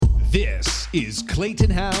This is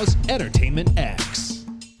Clayton Howe's Entertainment X.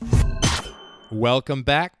 Welcome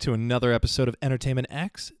back to another episode of Entertainment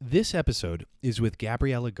X. This episode is with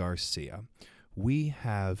Gabriela Garcia. We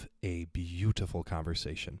have a beautiful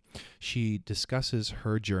conversation. She discusses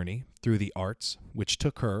her journey through the arts, which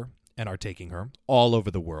took her and are taking her all over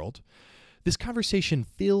the world. This conversation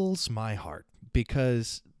fills my heart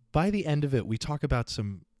because by the end of it, we talk about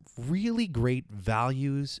some really great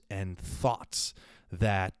values and thoughts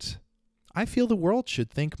that I feel the world should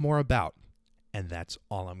think more about. And that's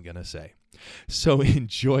all I'm going to say. So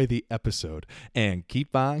enjoy the episode and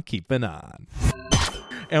keep on keeping on.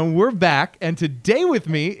 And we're back, and today with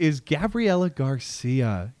me is Gabriela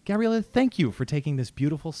Garcia. Gabriela, thank you for taking this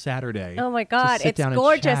beautiful Saturday. Oh my God, it's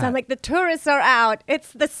gorgeous. I'm like, the tourists are out.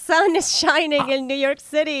 The sun is shining in New York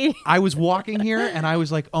City. I was walking here, and I was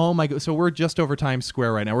like, oh my God. So we're just over Times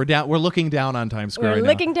Square right now. We're looking down on Times Square. We're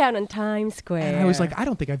looking down on Times Square. And I was like, I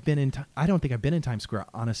don't think I've been in Times Square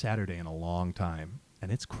on a Saturday in a long time.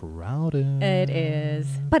 And it's crowded. It is.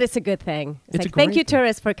 But it's a good thing. It's like, thank you,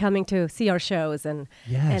 tourists, for coming to see our shows and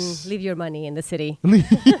leave your money in the city.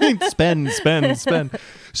 Spend.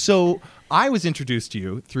 So I was introduced to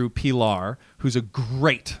you through Pilar, who's a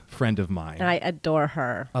great friend of mine. And I adore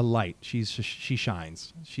her. A light. She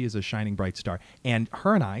shines. She is a shining bright star. And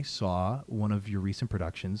her and I saw one of your recent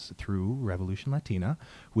productions through Revolution Latina,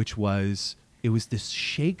 which was this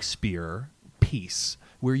Shakespeare piece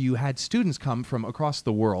where you had students come from across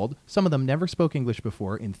the world. Some of them never spoke English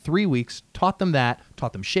before. In 3 weeks, taught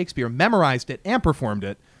them Shakespeare, memorized it, and performed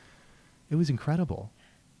it. It was incredible.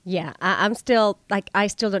 Yeah, I still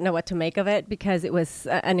don't know what to make of it because it was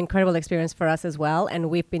an incredible experience for us as well.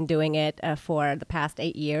 And we've been doing it for the past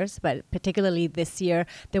 8 years. But particularly this year,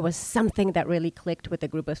 there was something that really clicked with a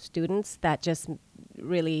group of students that just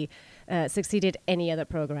really succeeded any other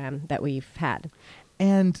program that we've had.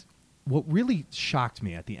 And what really shocked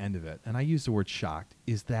me at the end of it, and I use the word shocked,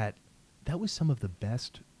 is that was some of the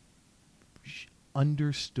best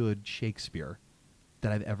understood Shakespeare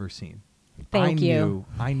that I've ever seen. Thank you.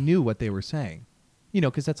 I knew what they were saying,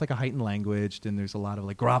 because that's like a heightened language, and there's a lot of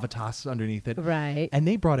like gravitas underneath it. Right. And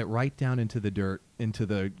they brought it right down into the dirt, into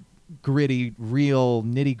the gritty, real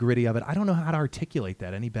nitty gritty of it. I don't know how to articulate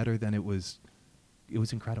that any better than it was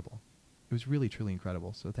incredible. It was really, truly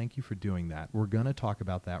incredible. So thank you for doing that. We're going to talk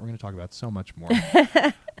about that. We're going to talk about so much more.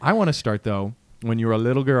 I want to start, though, when you were a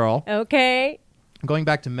little girl. Okay. Going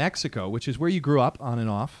back to Mexico, which is where you grew up on and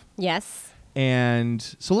off. Yes. And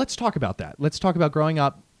so let's talk about that. Let's talk about growing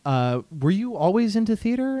up. Were you always into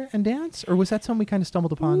theater and dance? Or was that something we kind of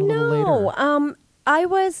stumbled upon a little later? No. I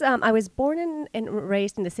was born and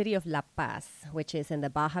raised in the city of La Paz, which is in the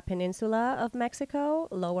Baja Peninsula of Mexico,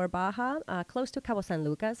 Lower Baja, close to Cabo San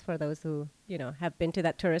Lucas, for those who have been to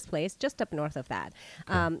that tourist place, just up north of that.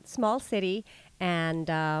 Okay. Small city. And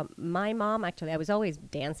my mom, actually, I was always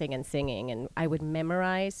dancing and singing, and I would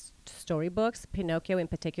memorize storybooks, Pinocchio in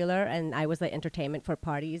particular, and I was the entertainment for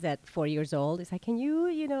parties at 4 years old. It's like, can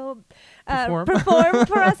you, perform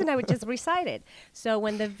for us? And I would just recite it. So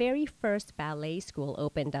when the very first ballet school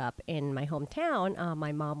opened up in my hometown,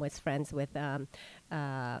 my mom was friends with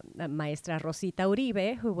Maestra Rosita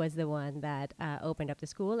Uribe, who was the one that opened up the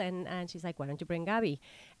school, and she's like, why don't you bring Gabi?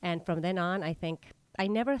 And from then on, I think I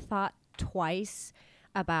never thought twice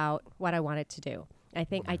about what I wanted to do. I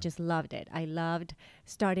think I just loved it. I loved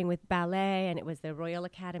starting with ballet, and it was the Royal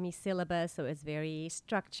Academy syllabus, so it was very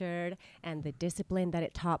structured, and the discipline that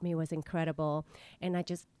it taught me was incredible. And I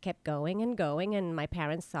just kept going and going, and my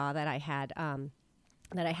parents saw that I had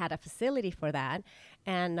a facility for that.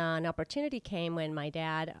 And an opportunity came when my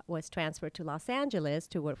dad was transferred to Los Angeles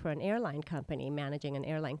to work for an airline company, managing an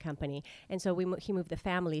airline company. And so he moved the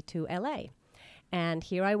family to LA. And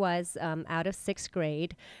here I was out of sixth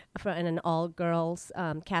grade in an all-girls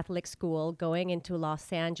Catholic school going into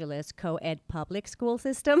Los Angeles co-ed public school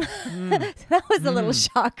system. So that was a little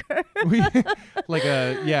shocker.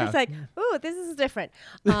 It's like, ooh, this is different.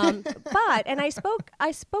 And I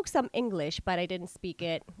spoke some English, but I didn't speak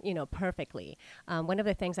it, perfectly. One of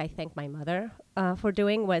the things I thank my mother for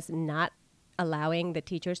doing was not allowing the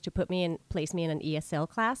teachers to place me in an ESL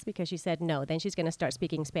class, because she said no, then she's going to start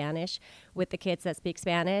speaking Spanish with the kids that speak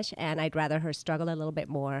Spanish, and I'd rather her struggle a little bit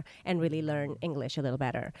more and really learn English a little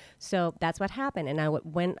better. So that's what happened. And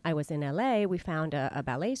when I was in LA, we found a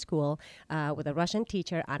ballet school with a Russian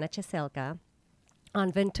teacher, Anna Cheselka,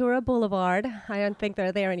 on Ventura Boulevard. I don't think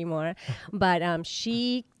they're there anymore. But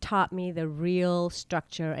she taught me the real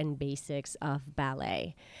structure and basics of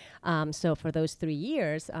ballet. So for those 3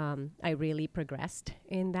 years, I really progressed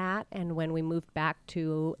in that. And when we moved back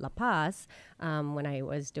to La Paz, when I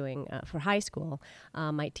was doing for high school,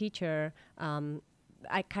 my teacher,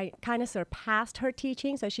 I kind of surpassed her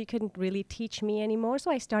teaching, so she couldn't really teach me anymore.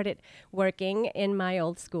 So I started working in my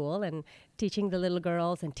old school and teaching the little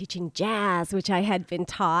girls and teaching jazz, which I had been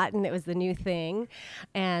taught, and it was the new thing.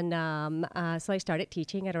 And so I started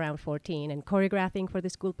teaching at around 14 and choreographing for the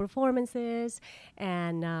school performances.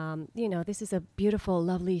 And, this is a beautiful,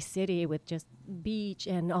 lovely city with just beach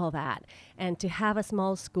and all that. And to have a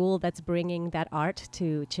small school that's bringing that art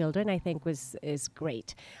to children, I think is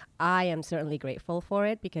great. I am certainly grateful for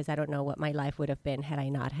it because I don't know what my life would have been had I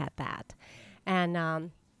not had that.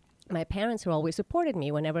 And my parents who always supported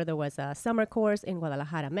me whenever there was a summer course in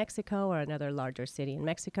Guadalajara, Mexico, or another larger city in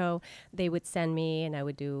Mexico. They would send me, and I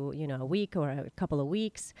would do, a week or a couple of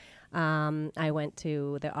weeks. I went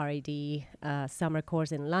to the RAD summer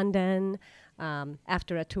course in London.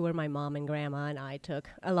 After a tour my mom and grandma and I took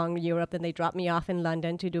along Europe, and they dropped me off in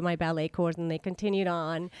London to do my ballet course, and they continued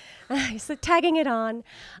on, so tagging it on,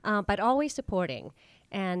 but always supporting.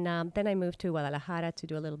 And then I moved to Guadalajara to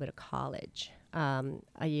do a little bit of college.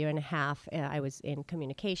 A year and a half, I was in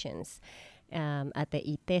communications at the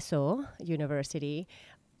ITESO University.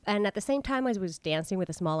 And at the same time, I was dancing with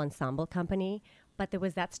a small ensemble company. But there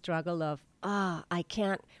was that struggle of, I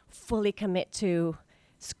can't fully commit to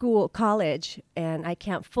college, and I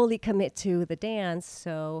can't fully commit to the dance.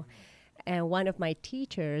 So, and one of my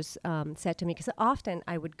teachers said to me, because often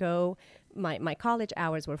I would go, my college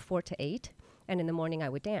hours were 4 to 8. And in the morning I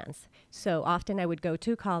would dance. So often I would go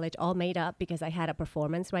to college all made up because I had a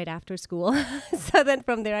performance right after school. So then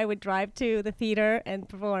from there I would drive to the theater and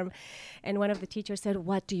perform. And one of the teachers said,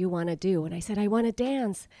 "What do you want to do?" And I said, "I want to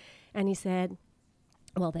dance." And he said,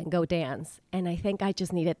 "Well, then go dance." And I think I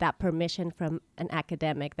just needed that permission from an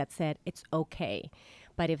academic that said, it's okay.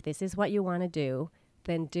 But if this is what you want to do,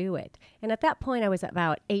 then do it. And at that point, I was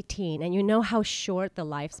about 18. And you know how short the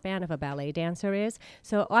lifespan of a ballet dancer is.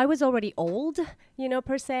 So I was already old,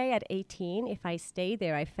 per se, at 18. If I stayed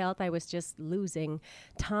there, I felt I was just losing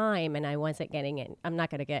time and I wasn't I'm not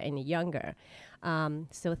going to get any younger.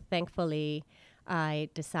 So thankfully, I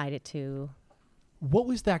decided to. What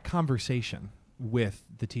was that conversation with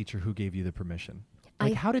the teacher who gave you the permission?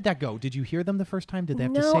 How did that go? Did you hear them the first time? Did they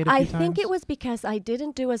have to say it a few times? No, I think it was because I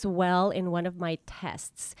didn't do as well in one of my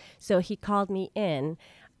tests. So he called me in,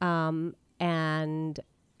 and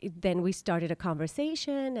then we started a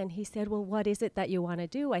conversation, and he said, "Well, what is it that you want to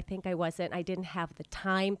do?" I think I didn't have the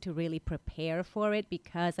time to really prepare for it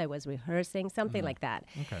because I was rehearsing, something like that.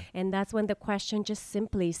 Okay. And that's when the question just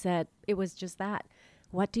simply said, it was just that.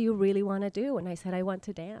 What do you really want to do? And I said, I want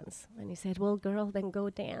to dance. And he said, well, girl, then go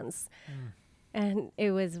dance. And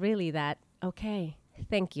it was really that, okay,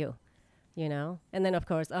 thank you, And then, of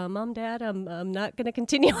course, Mom, Dad, I'm not going to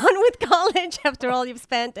continue on with college after all you've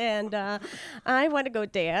spent, and I want to go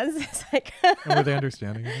dance. It's like and were they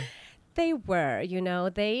understanding of it? They were,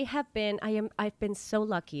 They have been. I've been so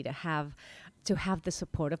lucky to have the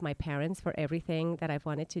support of my parents for everything that I've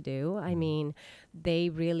wanted to do. I mean, they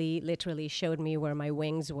really, literally showed me where my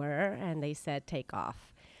wings were, and they said, take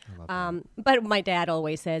off. But my dad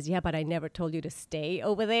always says, yeah, but I never told you to stay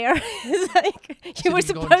over there. It's like you were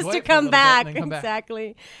supposed to come back.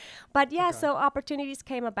 Exactly. But yeah, so opportunities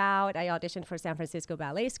came about. I auditioned for San Francisco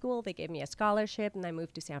Ballet School. They gave me a scholarship, and I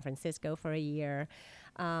moved to San Francisco for a year.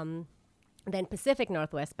 Then Pacific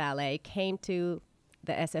Northwest Ballet came to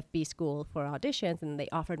the SFB school for auditions, and they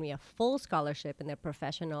offered me a full scholarship in their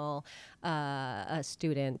professional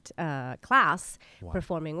student class,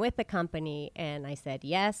 performing with the company, and I said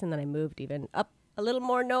yes, and then I moved even up a little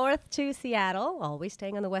more north to Seattle, always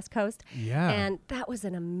staying on the West Coast. Yeah. And that was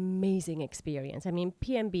an amazing experience. I mean,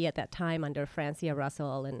 PMB at that time under Francia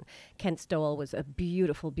Russell and Kent Stoll was a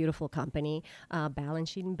beautiful, beautiful company,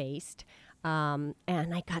 Balanchine based. And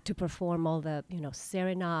I got to perform all the,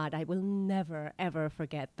 serenade. I will never, ever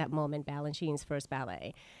forget that moment, Balanchine's first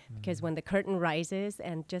ballet. Because when the curtain rises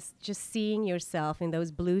and just seeing yourself in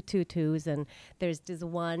those blue tutus, and there's this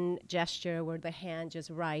one gesture where the hand just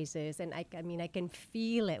rises. And I can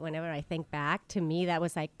feel it whenever I think back. To me, that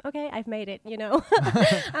was like, okay, I've made it,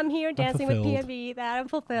 I'm here dancing with PMB, that I'm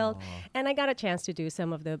fulfilled. Aww. And I got a chance to do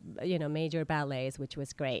some of the, major ballets, which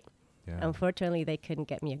was great. Yeah. Unfortunately, they couldn't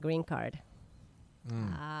get me a green card.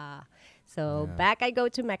 So back I go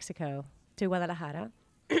to Mexico, to Guadalajara,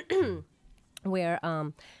 where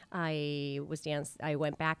I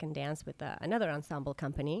went back and danced with another ensemble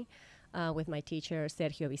company with my teacher,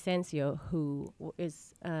 Sergio Vicencio, who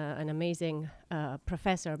is an amazing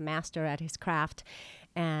professor, master at his craft.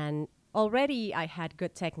 And already I had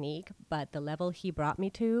good technique, but the level he brought me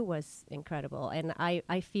to was incredible. And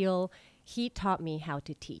I feel he taught me how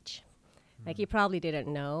to teach. Like he probably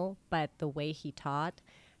didn't know, but the way he taught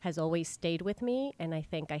has always stayed with me. And I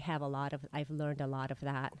think I've learned a lot of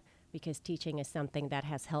that because teaching is something that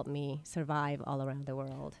has helped me survive all around the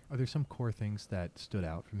world. Are there some core things that stood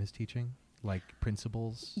out from his teaching, like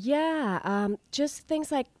principles? Yeah, just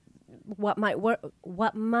things like what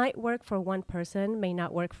might work for one person may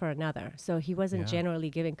not work for another. So he wasn't generally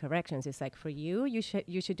giving corrections. It's like, for you, you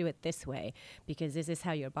should do it this way because this is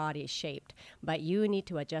how your body is shaped. But you need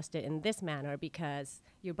to adjust it in this manner because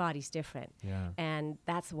your body's different. Yeah. And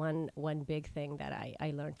that's one big thing that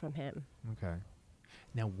I learned from him. Okay.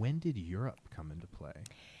 Now, when did Europe come into play?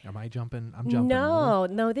 Am I jumping? I'm jumping.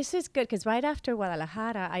 No, this is good because right after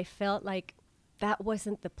Guadalajara, I felt like that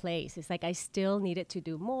wasn't the place. It's like I still needed to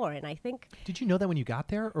do more. And I think... Did you know that when you got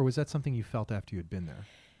there, or was that something you felt after you had been there?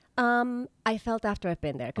 I felt after I've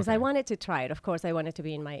been there because I wanted to try it. Of course, I wanted to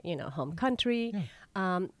be in my home country.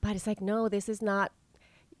 Yeah. But it's like, no, this is not...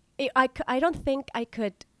 I don't think I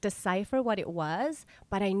could decipher what it was,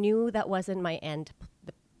 but I knew that wasn't my end,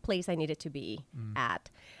 the place I needed to be at.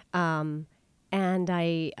 And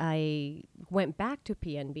I went back to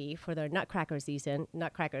PNB for their Nutcracker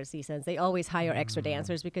seasons. They always hire extra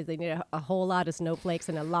dancers because they need a whole lot of snowflakes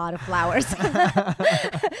and a lot of flowers.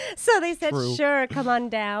 So they said, sure, come on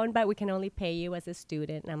down, but we can only pay you as a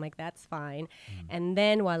student. And I'm like, that's fine. And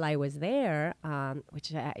then while I was there,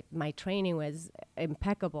 my training was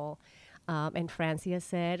impeccable. And Francia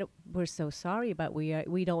said, we're so sorry, but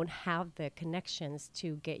we don't have the connections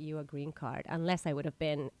to get you a green card unless I would have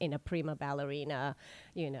been in a prima ballerina,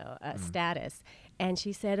 status. And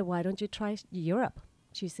she said, why don't you try Europe?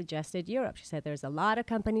 She suggested Europe. She said, there's a lot of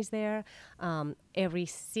companies there. Every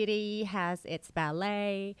city has its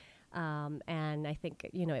ballet. And I think,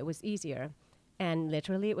 it was easier. And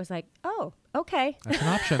literally it was like, oh, okay. That's an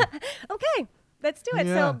option. Okay. Let's do it.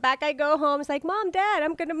 Yeah. So back I go home. It's like, Mom, Dad,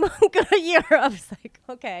 I'm going to go to Europe. It's like,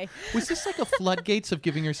 okay. Was this like a floodgates of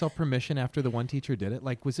giving yourself permission after the one teacher did it?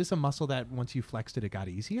 Like, was this a muscle that once you flexed it got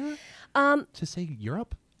easier to say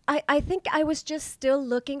Europe? I think I was just still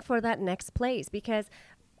looking for that next place because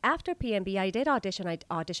after PNB, I did audition. I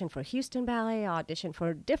auditioned for Houston Ballet, auditioned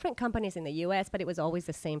for different companies in the U.S., but it was always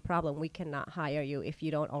the same problem. We cannot hire you if you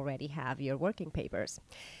don't already have your working papers.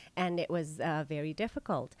 And it was very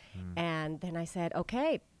difficult. And then I said,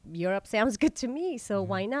 okay, Europe sounds good to me, so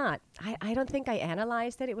why not? I don't think I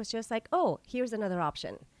analyzed it. It was just like, oh, here's another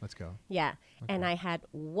option. Let's go. Yeah. Okay. And I had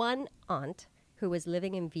one aunt who was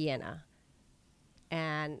living in Vienna.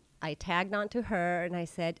 And I tagged on to her and I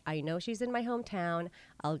said, I know she's in my hometown.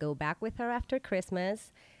 I'll go back with her after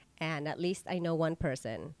Christmas. And at least I know one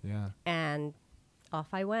person. Yeah. And off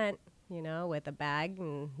I went, with a bag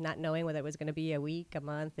and not knowing whether it was going to be a week, a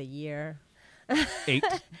month, a year.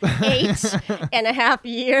 8.5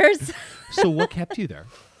 years. So what kept you there?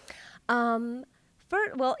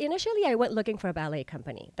 Initially I went looking for a ballet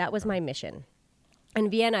company. That was my mission. And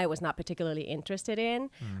Vienna, I was not particularly interested in.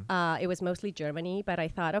 It was mostly Germany, but I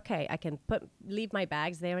thought, okay, I can leave my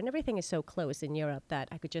bags there, and everything is so close in Europe that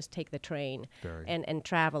I could just take the train and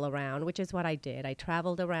travel around, which is what I did. I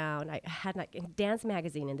traveled around. I had like a dance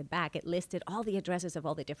magazine in the back. It listed all the addresses of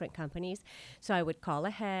all the different companies. So I would call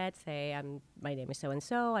ahead, say, my name is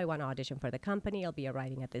so-and-so. I want to audition for the company. I'll be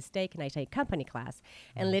arriving at this day. Can I take company class?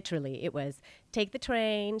 And literally, it was take the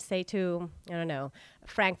train, say to,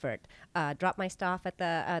 Frankfurt, drop my stuff at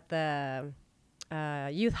the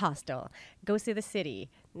youth hostel, go see the city.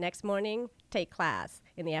 Next morning, take class.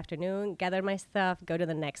 In the afternoon, gather my stuff, go to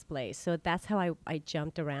the next place. So that's how I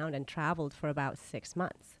jumped around and traveled for about 6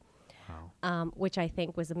 months, which I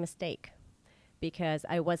think was a mistake because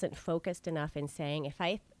I wasn't focused enough in saying if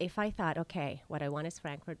I thought, okay, what I want is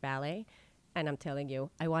Frankfurt Ballet, and I'm telling you,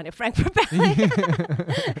 I wanted Frankfurt Ballet.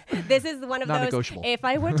 This is one of those, if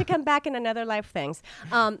I were to come back in another life, things.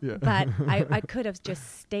 But I could have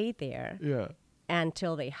just stayed there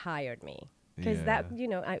until they hired me. Because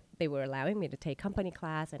they were allowing me to take company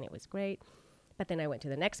class, and it was great. But then I went to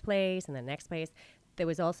the next place and the next place. There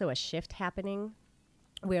was also a shift happening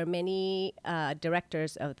where many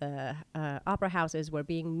directors of the opera houses were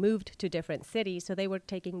being moved to different cities. So they were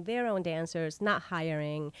taking their own dancers, not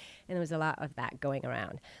hiring. And there was a lot of that going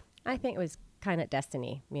around. I think it was kind of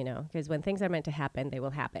destiny, because when things are meant to happen, they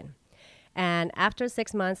will happen. And after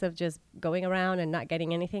 6 months of just going around and not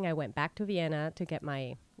getting anything, I went back to Vienna to get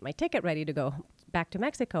my ticket ready to go back to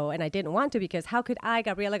Mexico. And I didn't want to because how could I,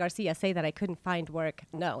 Gabriela Garcia, say that I couldn't find work?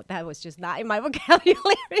 No, that was just not in my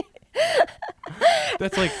vocabulary.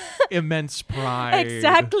 That's like immense pride.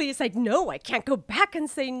 Exactly. It's like, no, I can't go back and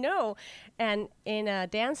say no. And in a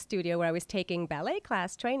dance studio where I was taking ballet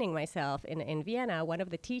class, training myself in Vienna, one of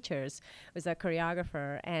the teachers was a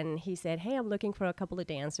choreographer, and he said, hey, I'm looking for a couple of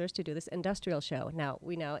dancers to do this industrial show. Now,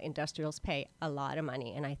 we know industrials pay a lot of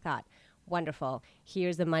money. And I thought, wonderful.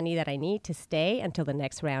 Here's the money that I need to stay until the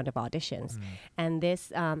next round of auditions. And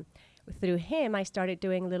this... through him, I started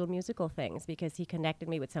doing little musical things because he connected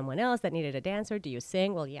me with someone else that needed a dancer. Do you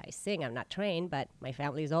sing? Well, yeah, I sing. I'm not trained, but my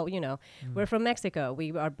family's all, we're from Mexico.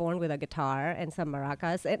 We are born with a guitar and some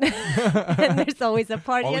maracas, and, and there's always a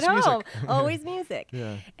party Always at home. music. Always music.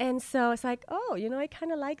 Yeah. And so it's like, I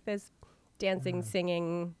kind of like this dancing,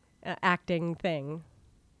 singing, acting thing.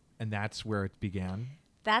 And that's where it began?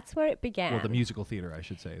 That's where it began. Well, the musical theater, I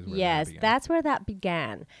should say, is where yes, that began. that's where that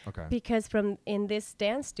began. Okay. Because in this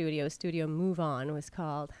dance studio Move On was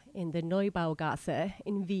called, in the Neubaugasse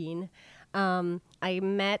in Wien, I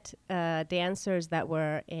met dancers that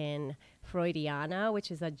were in Freudiana, which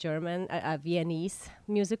is a German, a Viennese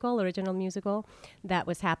original musical that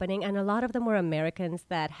was happening. And a lot of them were Americans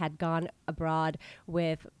that had gone abroad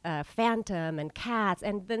with Phantom and Cats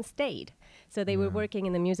and then stayed. So they were working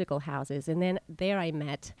in the musical houses. And then there I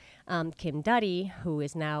met Kim Duddy, who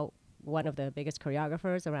is now one of the biggest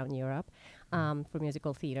choreographers around Europe for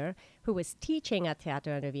musical theater, who was teaching at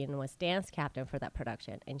Theater an der Wien and was dance captain for that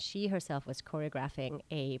production. And she herself was choreographing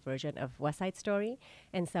a version of West Side Story.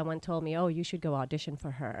 And someone told me, you should go audition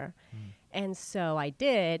for her. And so I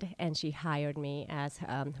did, and she hired me as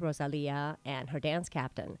Rosalia and her dance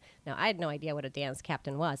captain. Now, I had no idea what a dance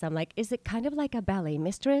captain was. I'm like, is it kind of like a ballet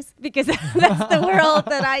mistress? Because that's the world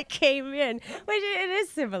that I came in, which it is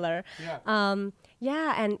similar.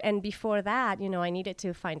 Yeah. And before that, I needed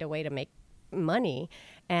to find a way to make money.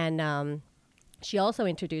 And she also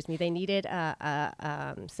introduced me. They needed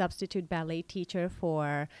a substitute ballet teacher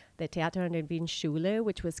for the Theater an der Wien Schule,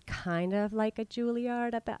 which was kind of like a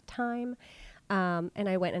Juilliard at that time. And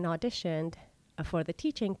I went and auditioned for the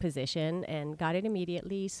teaching position and got it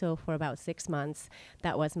immediately. So for about 6 months,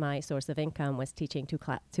 that was my source of income, was teaching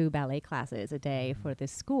two ballet classes a day for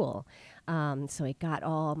this school. So it got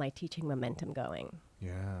all my teaching momentum going.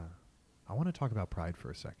 Yeah. I want to talk about pride for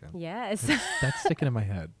a second. Yes. That's sticking in my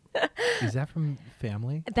head. Is that from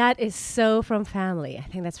family? That is so from family. I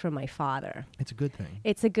think that's from my father. It's a good thing.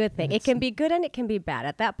 It's a good thing. It can be good and it can be bad.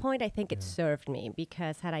 At that point, I think it served me,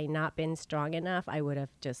 because had I not been strong enough, I would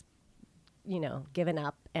have just, given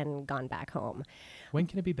up and gone back home. When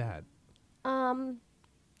can it be bad?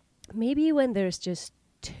 Maybe when there's just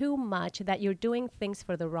too much, that you're doing things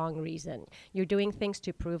for the wrong reason. You're doing things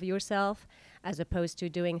to prove yourself, as opposed to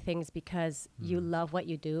doing things because you love what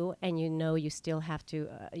you do and you still have to,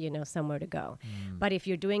 somewhere to go. But if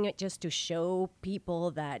you're doing it just to show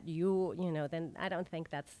people that then I don't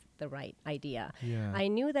think that's the right idea. Yeah. I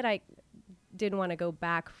knew that I didn't want to go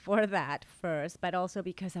back for that first, but also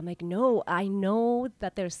because I'm like, no, I know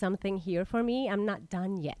that there's something here for me. I'm not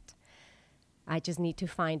done yet. I just need to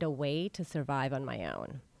find a way to survive on my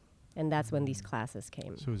own. And that's when these classes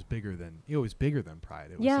came. So it was bigger than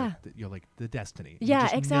pride. It was like the destiny. Yeah, you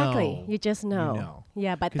just exactly. know. You just know. You know.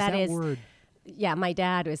 Yeah, but 'Cause that is... word, Yeah, my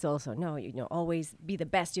dad was also, always be the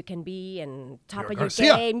best you can be and top You're of your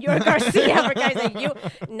Garcia. game. You're Garcia. For guys like you.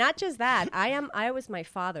 Not just that. I was my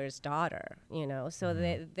father's daughter, so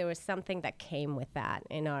there was something that came with that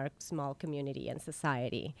in our small community and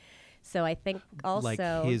society. So I think also...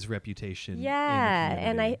 like his reputation. Yeah, in the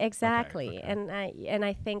and community. exactly. Okay. And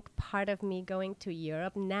I think part of me going to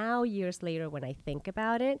Europe now, years later, when I think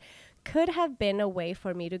about it, could have been a way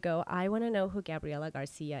for me to go, I want to know who Gabriela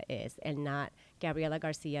Garcia is, and not Gabriela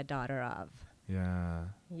Garcia, daughter of. Yeah.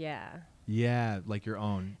 Yeah. Yeah, like your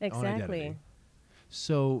own Exactly. identity.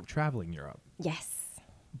 So traveling Europe. Yes.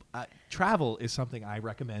 Travel is something I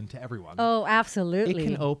recommend to everyone. Oh, absolutely. It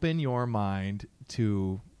can open your mind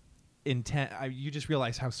to you just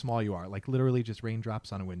realize how small you are. Like literally just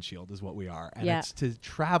raindrops on a windshield is what we are. And it's to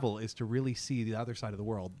travel is to really see the other side of the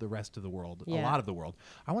world, the rest of the world, a lot of the world.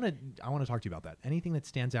 I want to talk to you about that. Anything that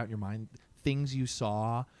stands out in your mind, things you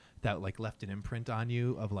saw that like left an imprint on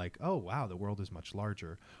you of like, oh wow, the world is much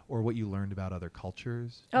larger, or what you learned about other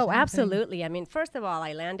cultures. Oh, absolutely. I mean, first of all,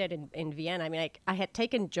 I landed in Vienna. I mean, I had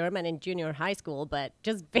taken German in junior high school, but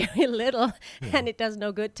just very little. Yeah. And it does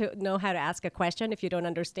no good to know how to ask a question if you don't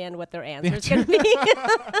understand what their answer is going to be.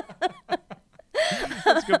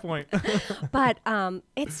 That's a good point. But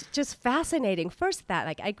it's just fascinating. First,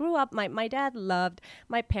 that I grew up, my dad loved,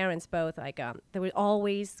 my parents both, they were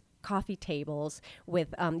always coffee tables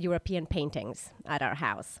with European paintings at our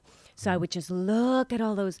house. So I would just look at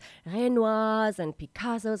all those Renoirs and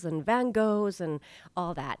Picassos and Van Goghs and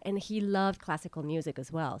all that. And he loved classical music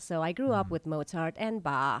as well. So I grew up with Mozart and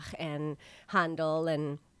Bach and Handel.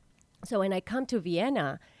 And so when I come to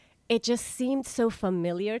Vienna, it just seemed so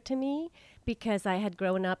familiar to me because I had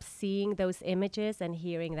grown up seeing those images and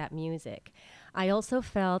hearing that music. I also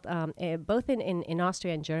felt, both in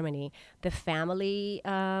Austria and Germany, the family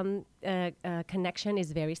connection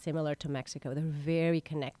is very similar to Mexico. They're very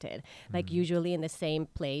connected. Like usually in the same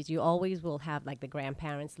place, you always will have like the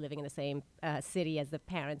grandparents living in the same city as the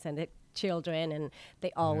parents and the children, and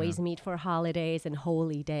they always meet for holidays and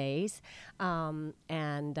holy days.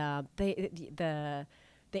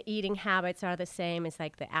 The eating habits are the same. It's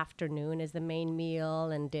like the afternoon is the main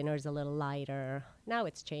meal and dinner's a little lighter. Now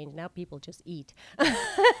it's changed. Now people just eat.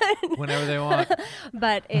 Whenever they want.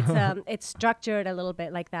 But it's structured a little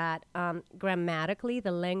bit like that. Grammatically,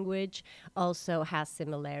 the language also has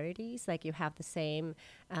similarities. Like you have the same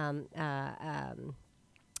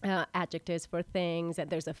adjectives for things. And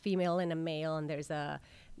there's a female and a male, and there's a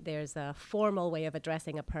formal way of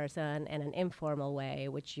addressing a person and an informal way,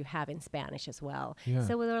 which you have in Spanish as well. Yeah.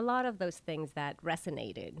 So there are a lot of those things that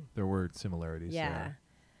resonated. There were similarities. Yeah.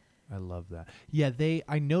 I love that. Yeah,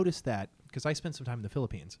 I noticed that because I spent some time in the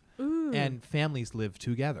Philippines, and families live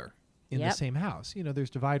together in the same house. You know, there's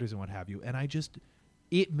dividers and what have you, and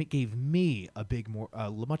it gave me a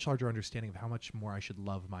much larger understanding of how much more I should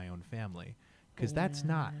love my own family. Because that's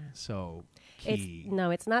not so key.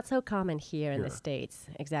 It's not so common here in the States.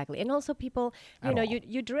 Exactly. And also people,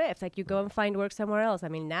 you drift. Like you go and find work somewhere else. I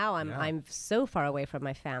mean, now I'm so far away from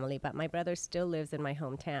my family, but my brother still lives in my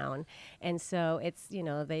hometown. And so it's,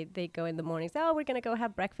 they go in the mornings, oh, we're going to go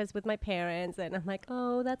have breakfast with my parents. And I'm like,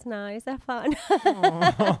 oh, that's nice. Have fun. Do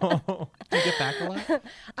you get back a lot? Do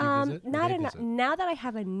you visit? Not enough. Now that I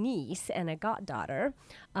have a niece and a goddaughter,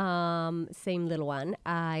 same little one,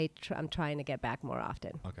 I'm trying to get back more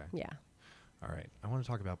often. Okay. Yeah. All right. I want to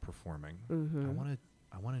talk about performing. Mm-hmm.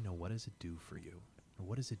 I want to know, what does it do for you? Or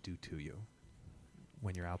what does it do to you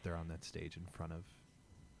when you're out there on that stage in front of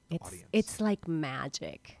audience? It's like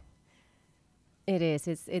magic. It is.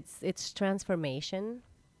 It's transformation.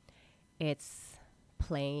 It's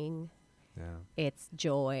playing. Yeah. It's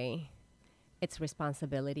joy. It's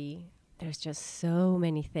responsibility. There's just so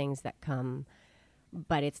many things that come.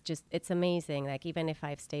 But it's amazing. Like even if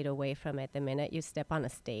I've stayed away from it, the minute you step on a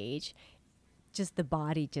stage, just the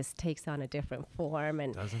body just takes on a different form.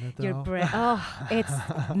 And doesn't it though? your breath, it's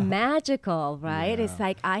magical, right? Yeah. It's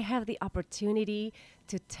like I have the opportunity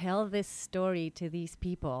to tell this story to these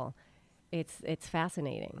people. It's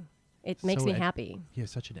fascinating. It makes me happy. You're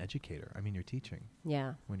such an educator. I mean, you're teaching.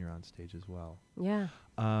 Yeah. When you're on stage as well. Yeah.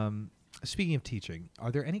 Speaking of teaching,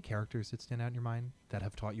 are there any characters that stand out in your mind that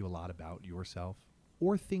have taught you a lot about yourself,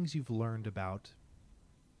 or things you've learned about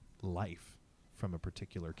life from a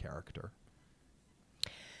particular character?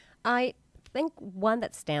 I think one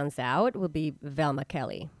that stands out would be Velma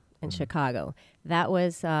Kelly in Chicago. That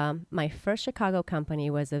was my first Chicago company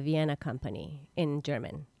was a Vienna company in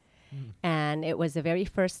German. And it was the very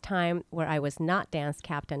first time where I was not dance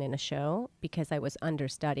captain in a show because I was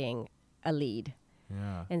understudying a lead.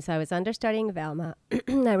 Yeah. And so I was understudying Velma.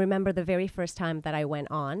 I remember the very first time that I went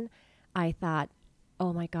on, I thought,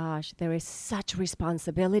 oh my gosh, there is such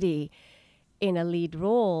responsibility in a lead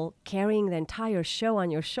role, carrying the entire show on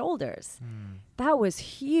your shoulders. That was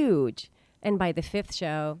huge. And by the fifth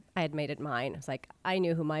show, I had made it mine. It's like, I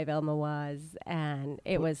knew who my Velma was, and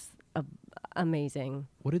it was amazing.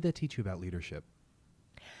 What did that teach you about leadership?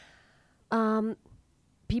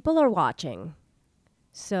 People are watching.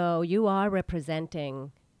 So you are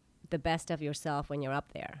representing the best of yourself when you're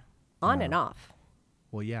up there, on and off.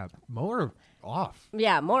 Well, yeah, more off.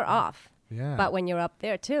 Yeah, more off. Yeah. But when you're up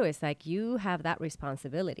there too, it's like you have that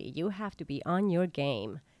responsibility. You have to be on your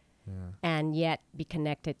game and yet be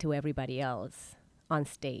connected to everybody else on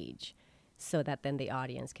stage so that then the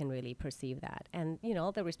audience can really perceive that. And,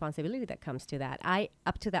 the responsibility that comes to that.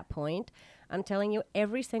 Up to that point, I'm telling you,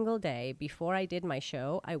 every single day before I did my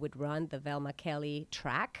show, I would run the Velma Kelly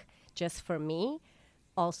track just for me,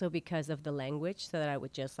 also because of the language, so that I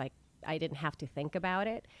would just I didn't have to think about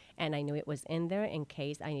it. And I knew it was in there in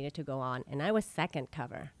case I needed to go on. And I was second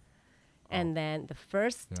cover. And then the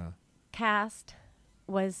first cast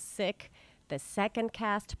was sick. The second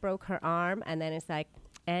cast broke her arm. And then it's like,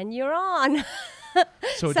 and you're on.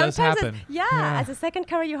 So it does happen. As a second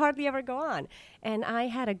cover, you hardly ever go on. And I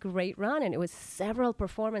had a great run, and it was several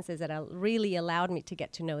performances that really allowed me to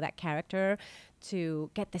get to know that character,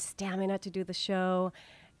 to get the stamina to do the show,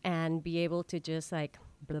 and be able to just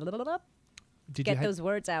blah, blah, blah, blah, Did get those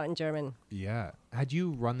words out in German. Yeah. Had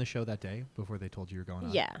you run the show that day before they told you you're going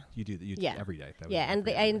on? Yeah. You do. You Yeah. every day. That was Yeah, and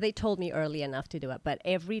every day. they told me early enough to do it, but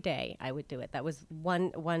every day I would do it. That was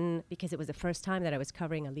one because it was the first time that I was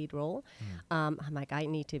covering a lead role. I'm like, I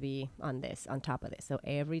need to be on top of this. So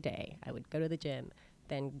every day I would go to the gym,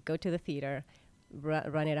 then go to the theater,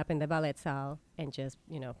 run it up in the ballet saal, and just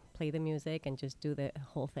play the music and just do the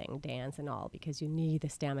whole thing, dance and all, because you need the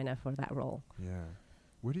stamina for that role. Yeah.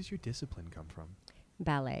 Where does your discipline come from?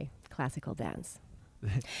 Ballet, classical dance.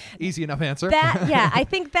 Easy enough answer. I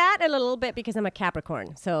think that a little bit because I'm a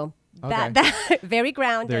Capricorn. So that very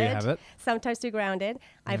grounded. There you have it. Sometimes too grounded.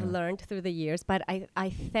 I've learned through the years, but I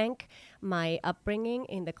thank my upbringing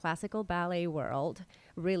in the classical ballet world,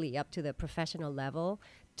 really up to the professional level,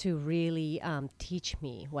 to really teach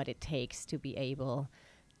me what it takes to be able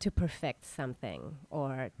to perfect something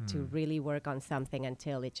or to really work on something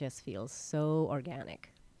until it just feels so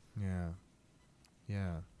organic. Yeah.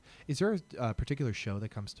 Yeah. Is there a particular show that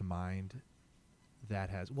comes to mind that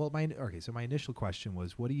has... so my initial question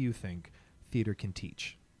was, what do you think theater can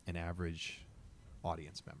teach an average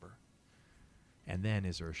audience member? And then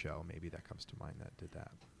is there a show maybe that comes to mind that did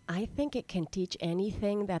that? I think it can teach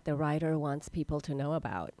anything that the writer wants people to know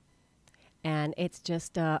about. And it's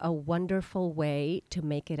just a wonderful way to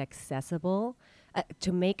make it accessible,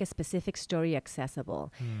 to make a specific story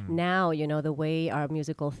accessible. Now, the way our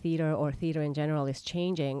musical theater or theater in general is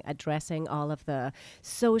changing, addressing all of the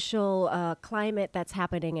social climate that's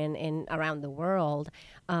happening in around the world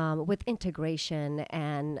with integration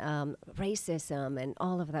and racism and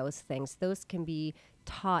all of those things. Those can be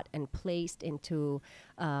taught and placed into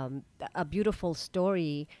a beautiful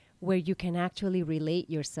story where you can actually relate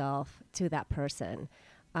yourself to that person.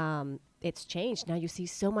 It's changed. Now you see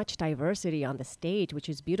so much diversity on the stage, which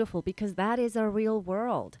is beautiful because that is our real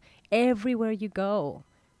world. Everywhere you go,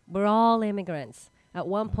 we're all immigrants at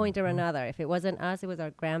one point or another. If it wasn't us, it was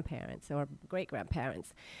our grandparents or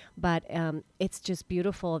great-grandparents. But it's just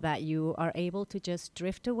beautiful that you are able to just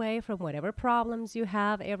drift away from whatever problems you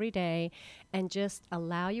have every day and just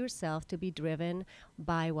allow yourself to be driven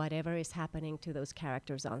by whatever is happening to those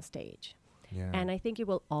characters on stage. Yeah. And I think you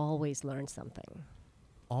will always learn something.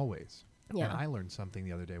 Always. Yeah. And I learned something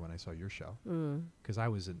the other day when I saw your show. Because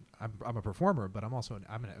I'm a performer, but I'm also,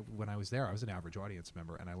 when I was there, I was an average audience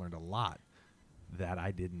member, and I learned a lot that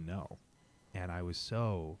I didn't know. And I was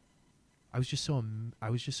just so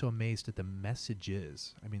amazed at the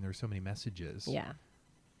messages. I mean, there were so many messages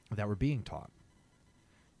that were being taught.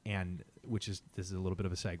 And this is a little bit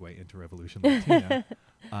of a segue into Revolution Latina.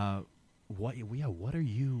 What do you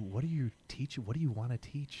want to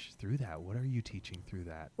teach through that? What are you teaching through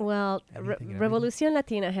that? Well, Revolución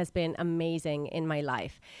Latina has been amazing in my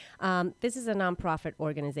life. This is a nonprofit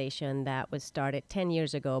organization that was started 10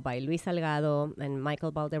 years ago by Luis Salgado and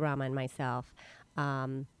Michael Valderrama and myself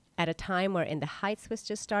at a time where In the Heights was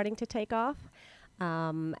just starting to take off.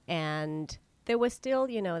 And there was still,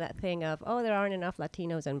 that thing of, there aren't enough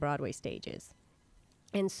Latinos on Broadway stages.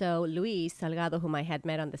 And so Luis Salgado, whom I had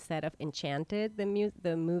met on the set of Enchanted,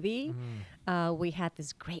 the movie, we had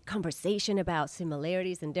this great conversation about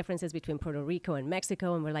similarities and differences between Puerto Rico and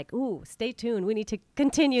Mexico. And we're like, ooh, stay tuned. We need to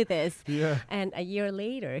continue this. Yeah. And a year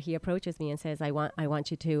later, he approaches me and says, I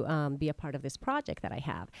want you to be a part of this project that I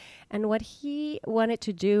have. And what he wanted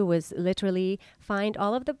to do was literally find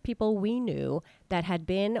all of the people we knew that had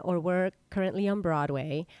been or were currently on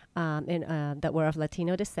Broadway that were of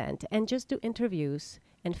Latino descent and just do interviews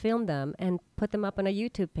and film them and put them up on a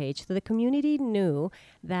YouTube page so the community knew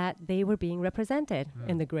that they were being represented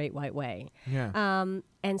in the Great White Way. Yeah.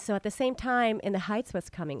 And so at the same time, In the Heights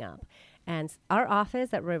was coming up. And our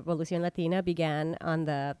office at Revolución Latina began on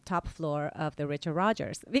the top floor of the Richard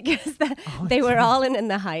Rogers because they were all in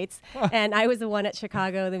the Heights. And I was the one at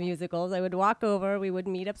Chicago, the musicals. I would walk over, we would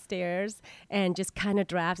meet upstairs and just kind of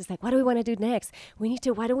draft. It's like, what do we want to do next?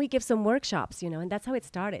 Why don't we give some workshops, And that's how it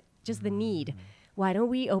started, just the need. Why don't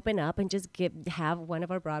we open up and just have one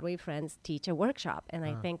of our Broadway friends teach a workshop? And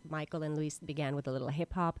I think Michael and Luis began with a little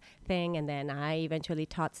hip hop thing, and then I eventually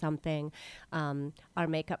taught something. Our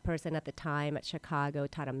makeup person at the time at Chicago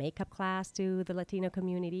taught a makeup class to the Latino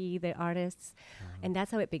community, the artists, and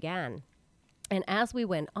that's how it began. And as we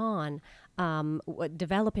went on,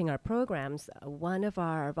 developing our programs, one of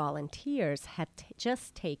our volunteers had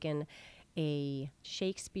just taken a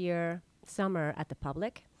Shakespeare summer at the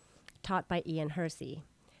Public, taught by Ian Hersey,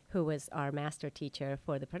 who was our master teacher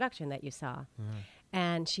for the production that you saw.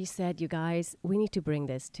 And she said, you guys, we need to bring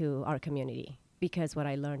this to our community because what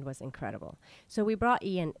I learned was incredible. So we brought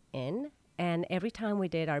Ian in And every time we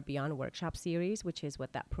did our Beyond Workshop series, which is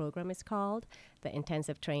what that program is called, the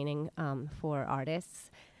intensive training for artists,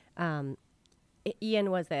 Ian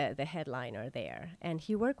was the headliner there, and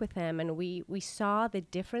he worked with them, and we saw the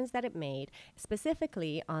difference that it made,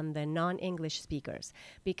 specifically on the non-English speakers,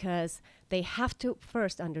 because they have to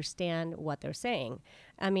first understand what they're saying.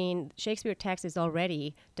 I mean, Shakespeare text is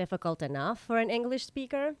already difficult enough for an English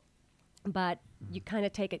speaker, but you kind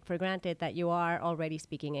of take it for granted that you are already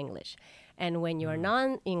speaking English. And when you're a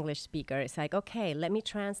non-English speaker, it's like, okay, let me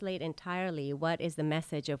translate entirely what is the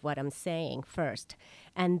message of what I'm saying first.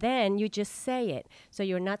 And then you just say it. So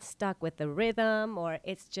you're not stuck with the rhythm, or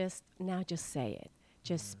it's just, now just say it.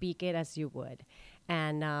 Just speak it as you would.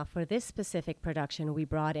 And for this specific production, we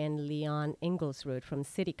brought in Leon Inglesrud from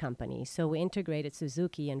City Company. So we integrated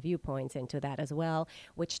Suzuki and Viewpoints into that as well,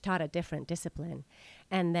 which taught a different discipline.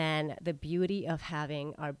 And then the beauty of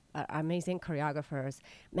having our amazing choreographers,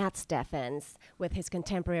 Matt Steffens with his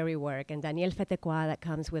contemporary work, and Daniel Fetequa that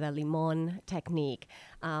comes with a limon technique,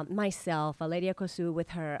 myself, Valeria Kosu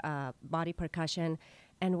with her body percussion,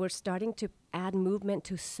 and we're starting to add movement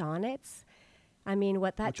to sonnets. I mean,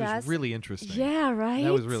 what that Which does... was really interesting. Yeah, right?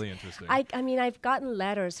 That was really interesting. I mean, I've gotten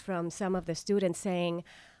letters from some of the students saying,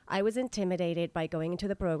 I was intimidated by going into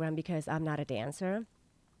the program because I'm not a dancer,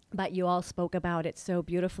 but you all spoke about it so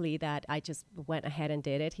beautifully that I just went ahead and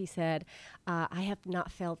did it. He said, I have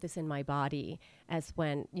not felt this in my body as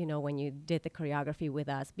when you did the choreography with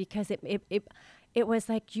us, because it was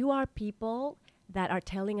like, you are people that are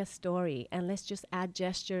telling a story, and let's just add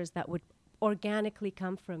gestures that would organically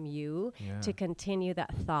come from you to continue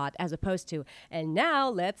that thought, as opposed to, and now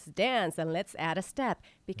let's dance and let's add a step,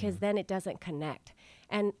 because then it doesn't connect.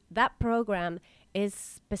 And that program is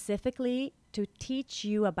specifically to teach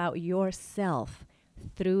you about yourself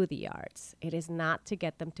through the arts. It is not to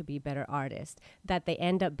get them to be better artists that they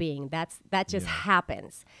end up being. That just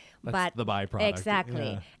happens. That's the byproduct.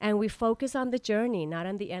 Exactly. Yeah. And we focus on the journey, not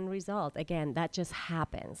on the end result. Again, that just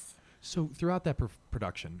happens. So throughout that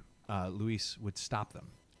production, Luis would stop them.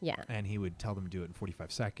 Yeah. And he would tell them to do it in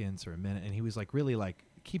 45 seconds or a minute. And he was like really like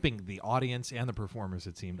keeping the audience and the performers,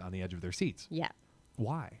 it seemed, on the edge of their seats. Yeah.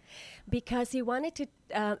 Why? Because he wanted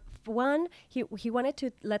to, he wanted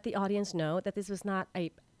to let the audience know that this was not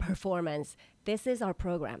a performance. This is our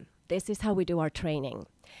program. This is how we do our training.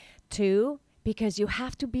 2, because you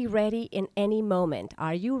have to be ready in any moment.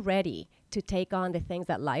 Are you ready to take on the things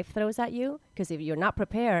that life throws at you? Because if you're not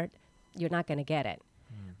prepared, you're not going to get it.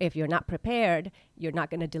 If you're not prepared, you're not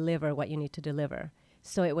going to deliver what you need to deliver.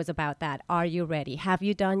 So it was about that. Are you ready? Have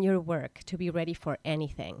you done your work to be ready for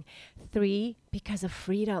anything? 3, because of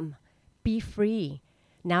freedom. Be free.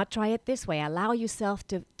 Now try it this way. Allow yourself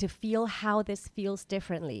to feel how this feels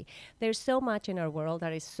differently. There's so much in our world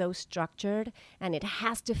that is so structured, and it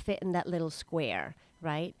has to fit in that little square,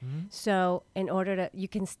 right? Mm-hmm. So in order to, you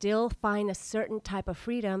can still find a certain type of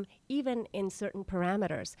freedom, even in certain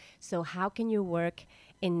parameters. So how can you work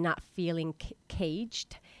in not feeling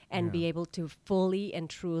caged and be able to fully and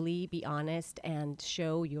truly be honest and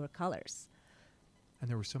show your colors? And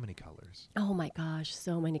there were so many colors. Oh my gosh,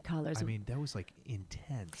 so many colors. I mean, that was like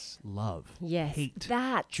intense love, yes, hate,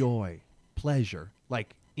 that, joy, pleasure,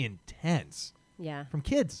 like intense. Yeah. From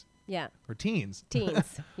kids. Yeah. Or teens.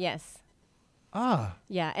 Teens, yes. Ah.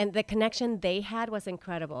 Yeah, and the connection they had was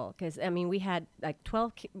incredible, because, I mean, we had like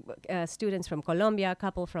 12 students from Colombia, a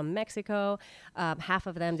couple from Mexico. Half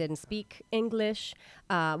of them didn't speak English.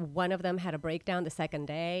 One of them had a breakdown the second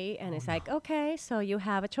day, and it's like, okay, so you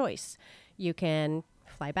have a choice. You can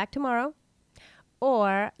fly back tomorrow,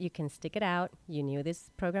 or you can stick it out. You knew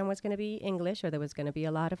this program was going to be English, or there was going to be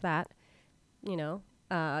a lot of that.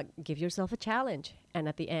 Give yourself a challenge. And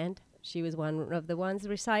at the end, she was one of the ones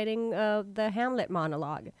reciting the Hamlet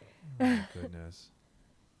monologue. Oh, my goodness.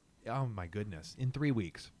 Oh, my goodness. In 3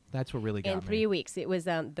 weeks. That's what really got me. In 3 weeks. It was,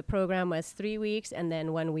 the program was 3 weeks, and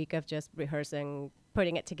then 1 week of just rehearsing,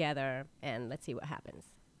 putting it together, and let's see what happens.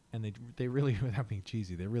 And they really, without being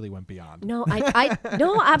cheesy, they really went beyond. No,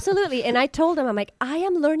 no, absolutely. And I told them, I'm like, I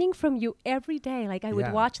am learning from you every day. Like, I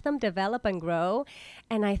would watch them develop and grow.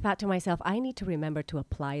 And I thought to myself, I need to remember to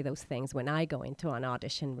apply those things when I go into an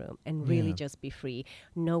audition room and really just be free.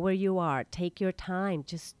 Know where you are. Take your time.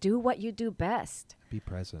 Just do what you do best. Be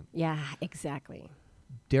present. Yeah, exactly.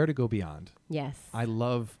 Dare to go beyond. Yes. I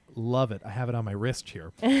love it. I have it on my wrist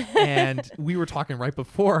here. And we were talking right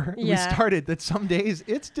before we started that some days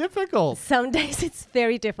it's difficult. Some days it's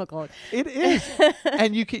very difficult. It is.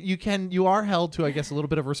 And you are held to, I guess, a little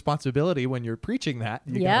bit of responsibility when you're preaching that.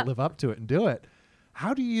 You got to live up to it and do it.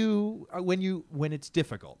 How do you, when it's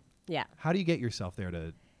difficult? Yeah. How do you get yourself there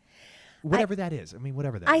to whatever that is. I mean,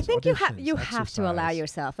 whatever that I is. think Auditions, you have to allow exercise.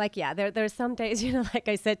 yourself. Like, yeah, there's some days, like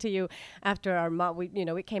I said to you, after our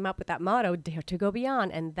we came up with that motto, "Dare to go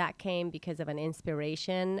beyond," and that came because of an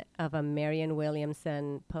inspiration of a Marianne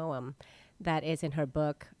Williamson poem that is in her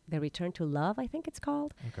book, "The Return to Love," I think it's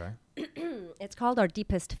called. Okay. It's called Our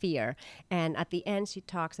Deepest Fear. And at the end, she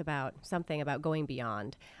talks about something about going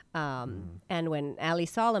beyond. And when Ali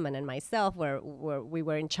Solomon and myself we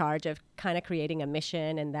were in charge of kind of creating a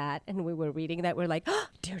mission and we were reading that, we're like, oh,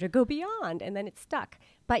 dare to go beyond. And then it stuck.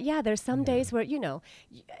 But yeah, there's some days where,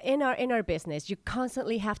 in our business, you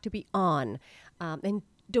constantly have to be on and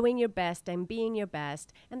doing your best and being your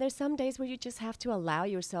best. And there's some days where you just have to allow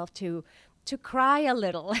yourself to cry a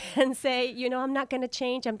little and say, I'm not going to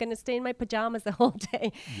change. I'm going to stay in my pajamas the whole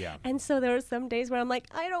day. Yeah. And so there are some days where I'm like,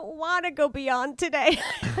 I don't want to go beyond today.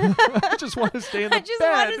 I just want to stay in the I just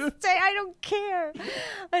bed. want to stay. I don't care.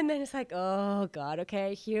 And then it's like, oh, God,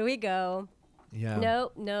 okay, here we go. Yeah.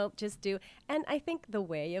 Nope, just do. And I think the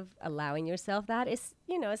way of allowing yourself that is,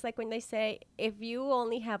 it's like when they say, if you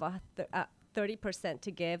only have a 30%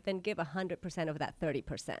 to give, then give 100% of that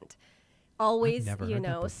 30%. Always, I've never heard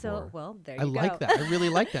that so, before. well, there I you go. like that. I really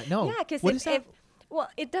like that. No. Yeah, because What is that? well,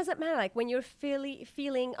 it doesn't matter. Like when you're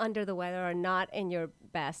feeling under the weather or not in your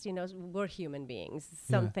best, we're human beings.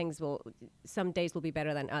 Some days will be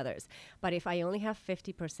better than others. But if I only have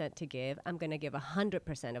 50% to give, I'm going to give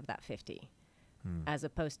 100% of that 50, as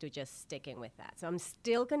opposed to just sticking with that. So I'm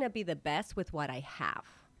still going to be the best with what I have.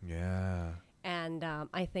 Yeah. And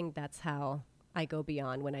I think that's how I go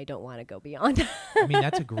beyond when I don't want to go beyond. I mean,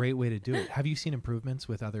 that's a great way to do it. Have you seen improvements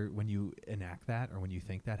with when you enact that or when you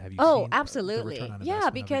think that? Have you Oh, seen absolutely. the return on Yeah,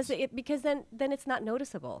 investment of because then it's not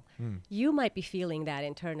noticeable. You might be feeling that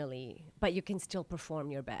internally, but you can still perform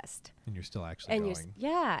your best. and you're still actually And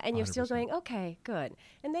going. you're still 100%. going, okay, good.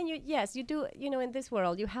 And then you do, in this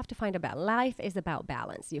world, you have to find a balance. Life is about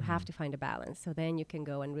balance. You have to find a balance. So then you can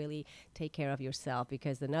go and really take care of yourself,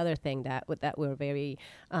 because another thing that we're very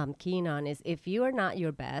keen on is if you are not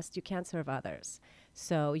your best, you can't serve others.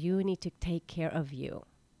 So you need to take care of you.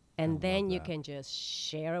 And then you that. can just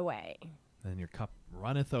share away. Then your cup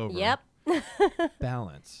runneth over. Yep.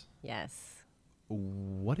 Balance. Yes.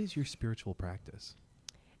 What is your spiritual practice?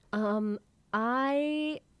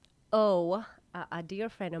 I owe a dear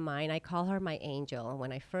friend of mine, I call her my angel.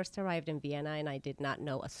 When I first arrived in Vienna and I did not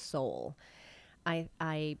know a soul, I'm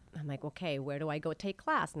like, okay, where do I go take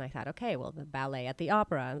class? And I thought, okay, well, the ballet at the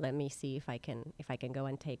opera. Let me see if I can go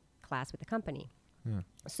and take class with the company.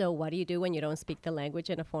 So what do you do when you don't speak the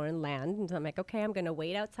language in a foreign land? And so I'm like, okay, I'm going to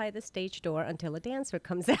wait outside the stage door until a dancer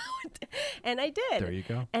comes out. And I did. There you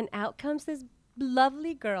go. And out comes this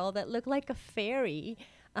lovely girl that looked like a fairy,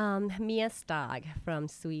 Mia Stag from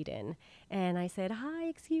Sweden. And I said, hi,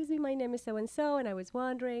 excuse me, my name is so-and-so. And I was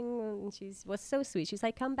wondering, and she was so sweet. She's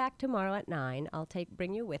like, come back tomorrow at 9. I'll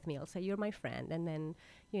bring you with me. I'll say you're my friend. And then,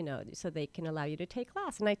 so they can allow you to take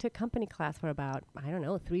class. And I took company class for about,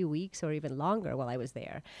 3 weeks or even longer while I was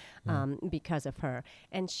there because of her.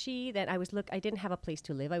 And I didn't have a place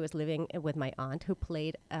to live. I was living with my aunt who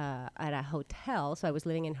played at a hotel. So I was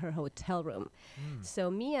living in her hotel room. So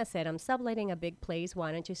Mia said, I'm subletting a big place.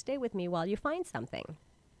 Why don't you stay with me while you find something?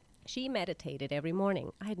 She meditated every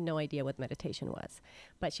morning. I had no idea what meditation was,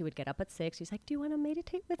 but she would get up at 6. She's like, do you want to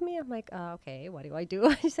meditate with me? I'm like, okay, what do I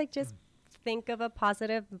do? She's like, just think of a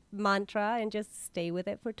positive mantra and just stay with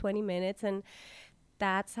it for 20 minutes. And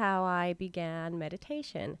that's how I began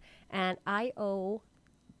meditation. And I owe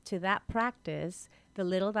to that practice, the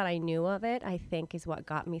little that I knew of it, I think is what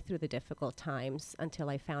got me through the difficult times until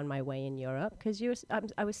I found my way in Europe. Because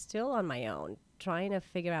I was still on my own, trying to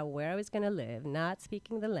figure out where I was going to live, not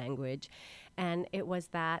speaking the language. And it was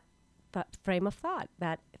that frame of thought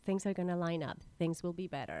that things are going to line up, things will be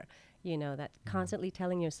better. That constantly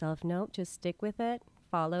telling yourself, no, just stick with it.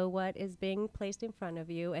 Follow what is being placed in front of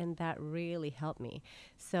you, and that really helped me.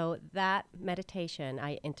 So that meditation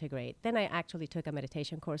I integrate. Then I actually took a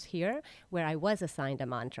meditation course here where I was assigned a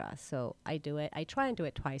mantra. So I do it. I try and do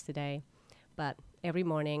it twice a day, but every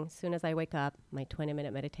morning, as soon as I wake up, my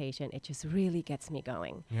 20-minute meditation, it just really gets me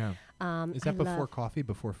going. Yeah. Is that before coffee,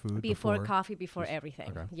 before food? Before coffee, before everything.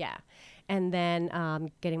 Okay. Yeah. And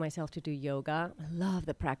then getting myself to do yoga. I love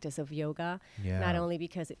the practice of yoga. Yeah. Not only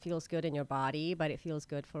because it feels good in your body, but it feels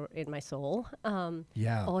good in my soul.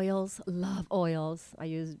 Yeah. Oils, love oils. I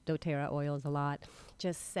use doTERRA oils a lot.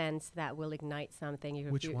 Just scents that will ignite something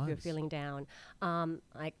if you're feeling down.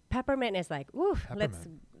 Like peppermint is like, woo,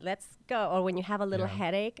 let's go. Or when you have a little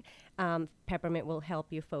headache, peppermint will help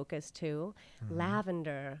you focus too.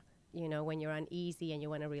 Lavender, when you're uneasy and you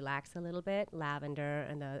want to relax a little bit, lavender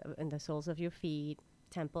and the soles of your feet,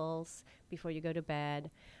 temples before you go to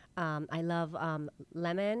bed. I love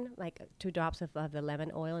lemon, like 2 drops of the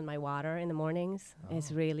lemon oil in my water in the mornings.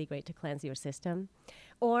 It's really great to cleanse your system.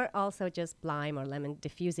 Or also just lime or lemon,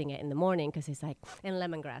 diffusing it in the morning because it's like, and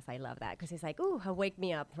lemongrass, I love that because it's like, ooh, wake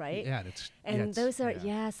me up, right? Yeah, Those are,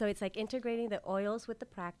 so it's like integrating the oils with the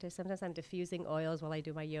practice. Sometimes I'm diffusing oils while I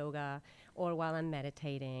do my yoga or while I'm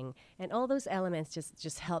meditating. And all those elements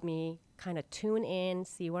just help me kind of tune in,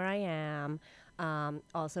 see where I am.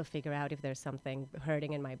 Also figure out if there's something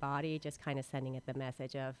hurting in my body, just kind of sending it the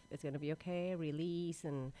message of it's going to be okay, release.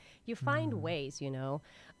 And you find ways,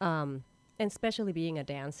 and especially being a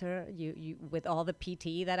dancer, you with all the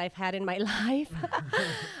PT that I've had in my life,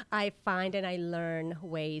 I find and I learn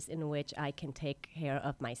ways in which I can take care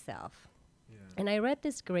of myself. Yeah. And I read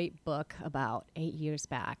this great book about 8 years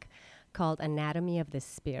back called Anatomy of the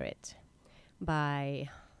Spirit by,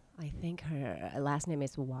 I think her last name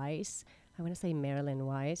is Weiss. I want to say Marilyn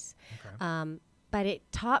Weiss. Okay. But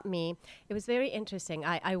it taught me, it was very interesting.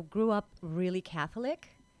 I grew up really Catholic,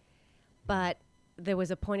 but there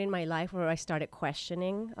was a point in my life where I started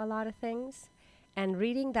questioning a lot of things. And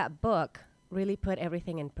reading that book really put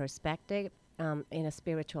everything in perspective in a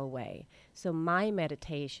spiritual way. So my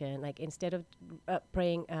meditation, like instead of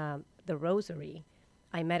praying the rosary,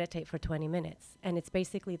 I meditate for 20 minutes. And it's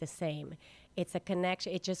basically the same. It's a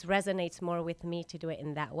connection. It just resonates more with me to do it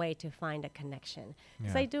in that way, to find a connection.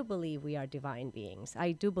 Because I do believe we are divine beings.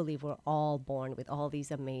 I do believe we're all born with all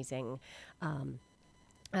these amazing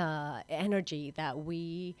energy that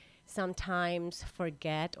we sometimes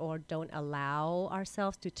forget or don't allow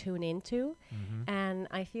ourselves to tune into. Mm-hmm. And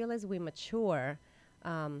I feel as we mature,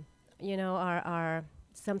 our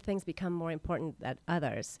some things become more important than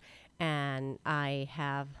others. And I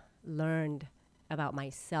have learned about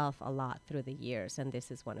myself a lot through the years, and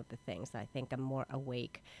this is one of the things. I think I'm more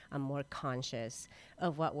awake, I'm more conscious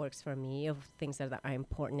of what works for me, of things that are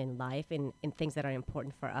important in life, in things that are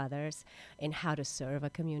important for others, in how to serve a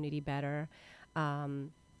community better.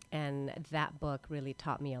 And that book really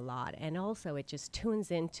taught me a lot. And also it just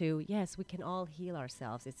tunes into, yes, we can all heal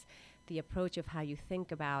ourselves. It's the approach of how you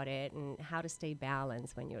think about it and how to stay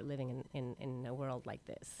balanced when you're living in a world like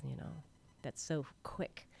this, that's so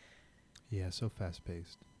quick. Yeah, so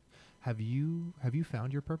fast-paced. Have you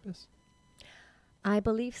found your purpose? I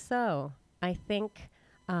believe so. I think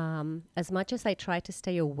as much as I tried to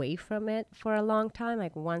stay away from it for a long time,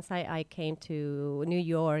 like once I came to New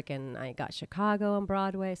York and I got Chicago on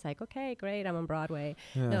Broadway, it's like, okay, great, I'm on Broadway.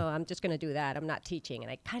 Yeah. No, I'm just going to do that. I'm not teaching.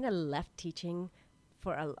 And I kind of left teaching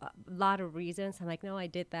for a lot of reasons. I'm like, no, I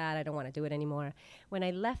did that. I don't want to do it anymore. When I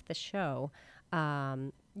left the show,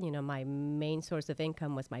 my main source of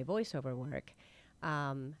income was my voiceover work.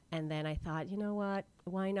 And then I thought, you know what,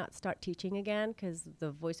 why not start teaching again? Because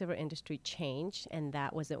the voiceover industry changed and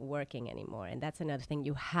that wasn't working anymore. And that's another thing.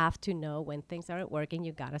 You have to know when things aren't working,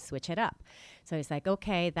 you got to switch it up. So it's like,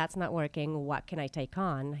 okay, that's not working. What can I take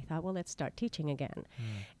on? I thought, well, let's start teaching again.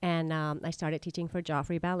 And I started teaching for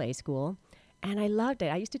Joffrey Ballet School. And I loved it.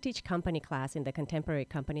 I used to teach company class in the contemporary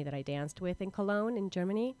company that I danced with in Cologne in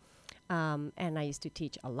Germany. And I used to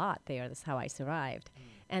teach a lot there. That's how I survived.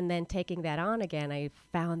 And then taking that on again, I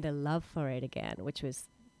found the love for it again, which was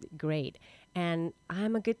great. And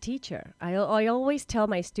I'm a good teacher. I always tell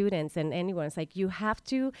my students and anyone, it's like you have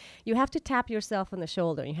to tap yourself on the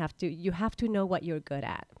shoulder. You have to know what you're good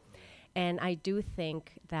at. And I do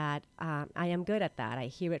think that I am good at that. I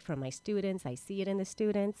hear it from my students. I see it in the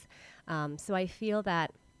students. So I feel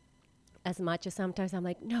that as much as sometimes I'm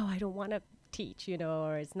like, no, I don't want to teach,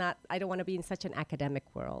 or it's not, I don't want to be in such an academic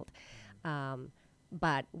world.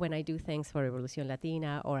 But when I do things for Revolución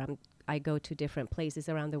Latina or I go to different places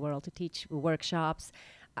around the world to teach workshops,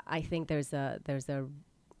 I think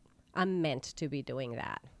I'm meant to be doing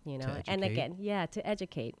that, And again, to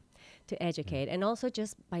educate. And also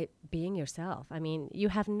just by being yourself. I mean, you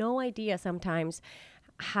have no idea sometimes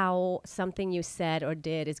how something you said or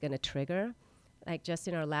did is going to trigger. Like just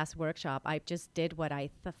in our last workshop, I just did what I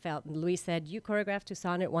felt. Luis said, you choreographed to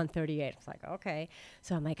Sonnet 138. I was like, okay.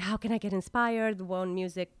 So I'm like, how can I get inspired? The one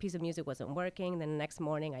piece of music wasn't working. Then the next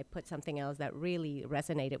morning, I put something else that really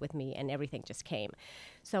resonated with me, and everything just came.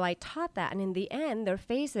 So I taught that. And in the end, their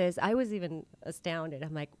faces, I was even astounded.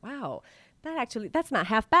 I'm like, wow. That's not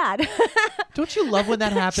half bad. Don't you love when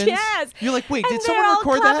that happens? Yes. You're like, wait, and did someone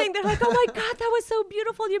record that? They're like, oh my God, that was so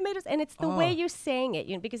beautiful. You made us. And it's the way you're saying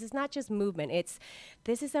it, because it's not just movement.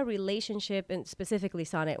 This is a relationship, and specifically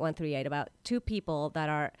Sonnet 138, about two people that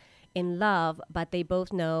are in love, but they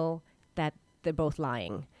both know that they're both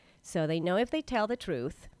lying. So they know if they tell the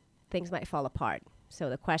truth, things might fall apart. So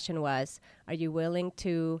the question was, are you willing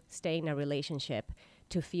to stay in a relationship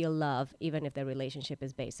to feel love, even if the relationship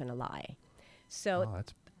is based on a lie. So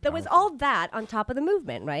that's there was all that on top of the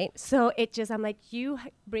movement, right? So I'm like, you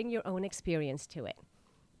bring your own experience to it,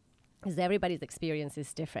 because everybody's experience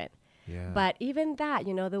is different. Yeah. But even that,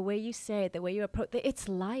 the way you say it, the way you approach it, it's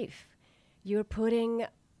life. You're putting,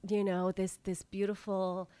 this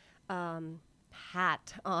beautiful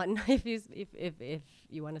hat on, if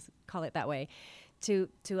you want to call it that way, to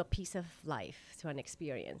a piece of life, to an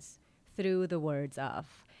experience through the words of.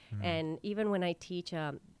 And even when I teach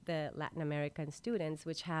the Latin American students,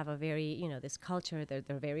 which have a very, this culture,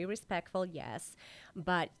 they're very respectful, yes,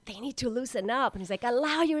 but they need to loosen up. And it's like,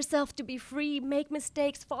 allow yourself to be free, make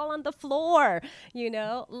mistakes, fall on the floor,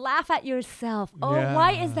 laugh at yourself. Oh,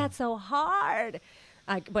 why is that so hard?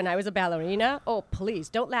 When I was a ballerina, oh, please,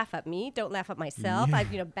 don't laugh at me. Don't laugh at myself.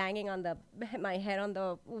 Yeah. Banging on my head on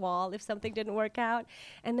the wall if something didn't work out.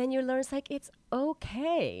 And then you learn, it's like, it's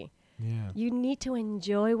okay. Yeah. You need to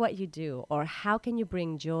enjoy what you do, or how can you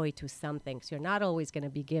bring joy to something? So you're not always going to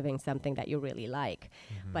be giving something that you really like,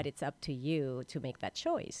 but it's up to you to make that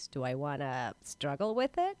choice. Do I want to struggle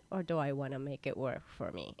with it, or do I want to make it work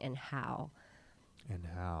for me, and how?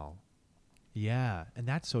 Yeah. And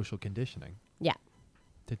that's social conditioning. Yeah.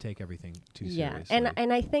 To take everything too Yeah. seriously.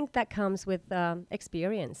 And I think that comes with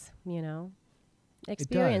experience,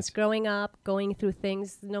 Experience, growing up, going through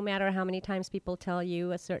things. No matter how many times people tell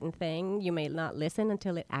you a certain thing, you may not listen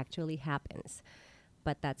until it actually happens.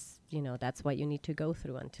 But that's what you need to go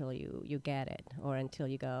through until you get it, or until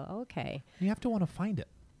you go, okay. You have to want to find it.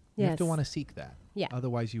 You have to want to seek that. Yeah.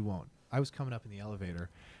 Otherwise you won't. I was coming up in the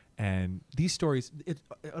elevator, and these stories, it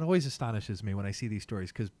always astonishes me when I see these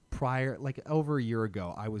stories, because over a year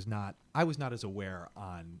ago, I was not as aware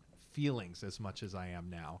on feelings as much as I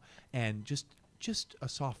am now. And just a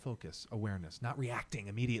soft focus, awareness, not reacting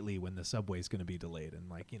immediately when the subway is going to be delayed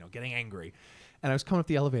and getting angry. And I was coming up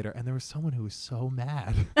the elevator, and there was someone who was so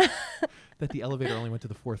mad that the elevator only went to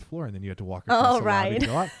the 4th floor, and then you had to walk across the lobby to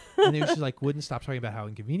go up. And she wouldn't stop talking about how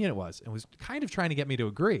inconvenient it was, and was kind of trying to get me to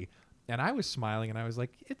agree. And I was smiling, and I was like,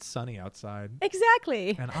 it's sunny outside.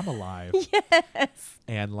 Exactly. And I'm alive. Yes.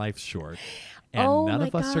 And life's short. And none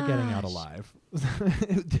of us are getting out alive.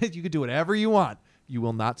 You could do whatever you want. You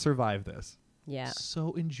will not survive this. Yeah.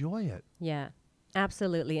 So enjoy it. Yeah,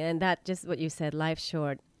 absolutely. And that, just what you said, life's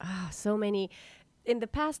short. So many. In the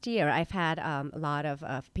past year, I've had a lot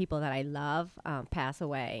of people that I love pass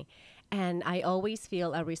away. And I always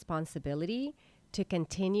feel a responsibility to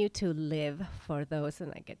continue to live for those,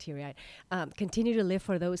 and I get teary-eyed, continue to live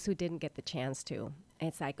for those who didn't get the chance to. And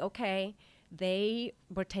it's like, okay, they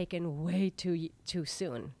were taken way too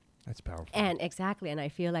soon. That's powerful. And exactly. And I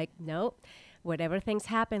feel like, nope. Whatever things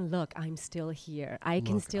happen, look, I'm still here. I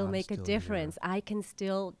can still make a difference. I can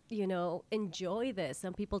still, enjoy this.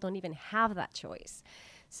 Some people don't even have that choice.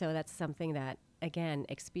 So that's something that, again,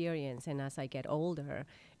 experience. And as I get older,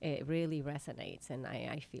 it really resonates. And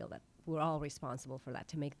I feel that we're all responsible for that,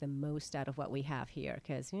 to make the most out of what we have here.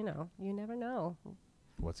 Because, you never know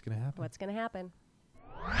what's going to happen.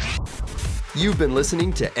 You've been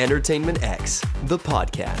listening to Entertainment X, the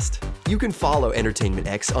podcast. You can follow Entertainment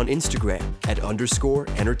X on Instagram at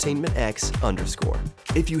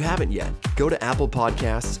 _EntertainmentX_. If you haven't yet, go to Apple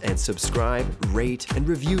Podcasts and subscribe, rate, and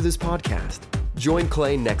review this podcast. Join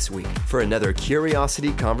Clay next week for another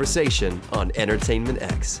curiosity conversation on Entertainment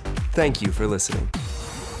X. Thank you for listening.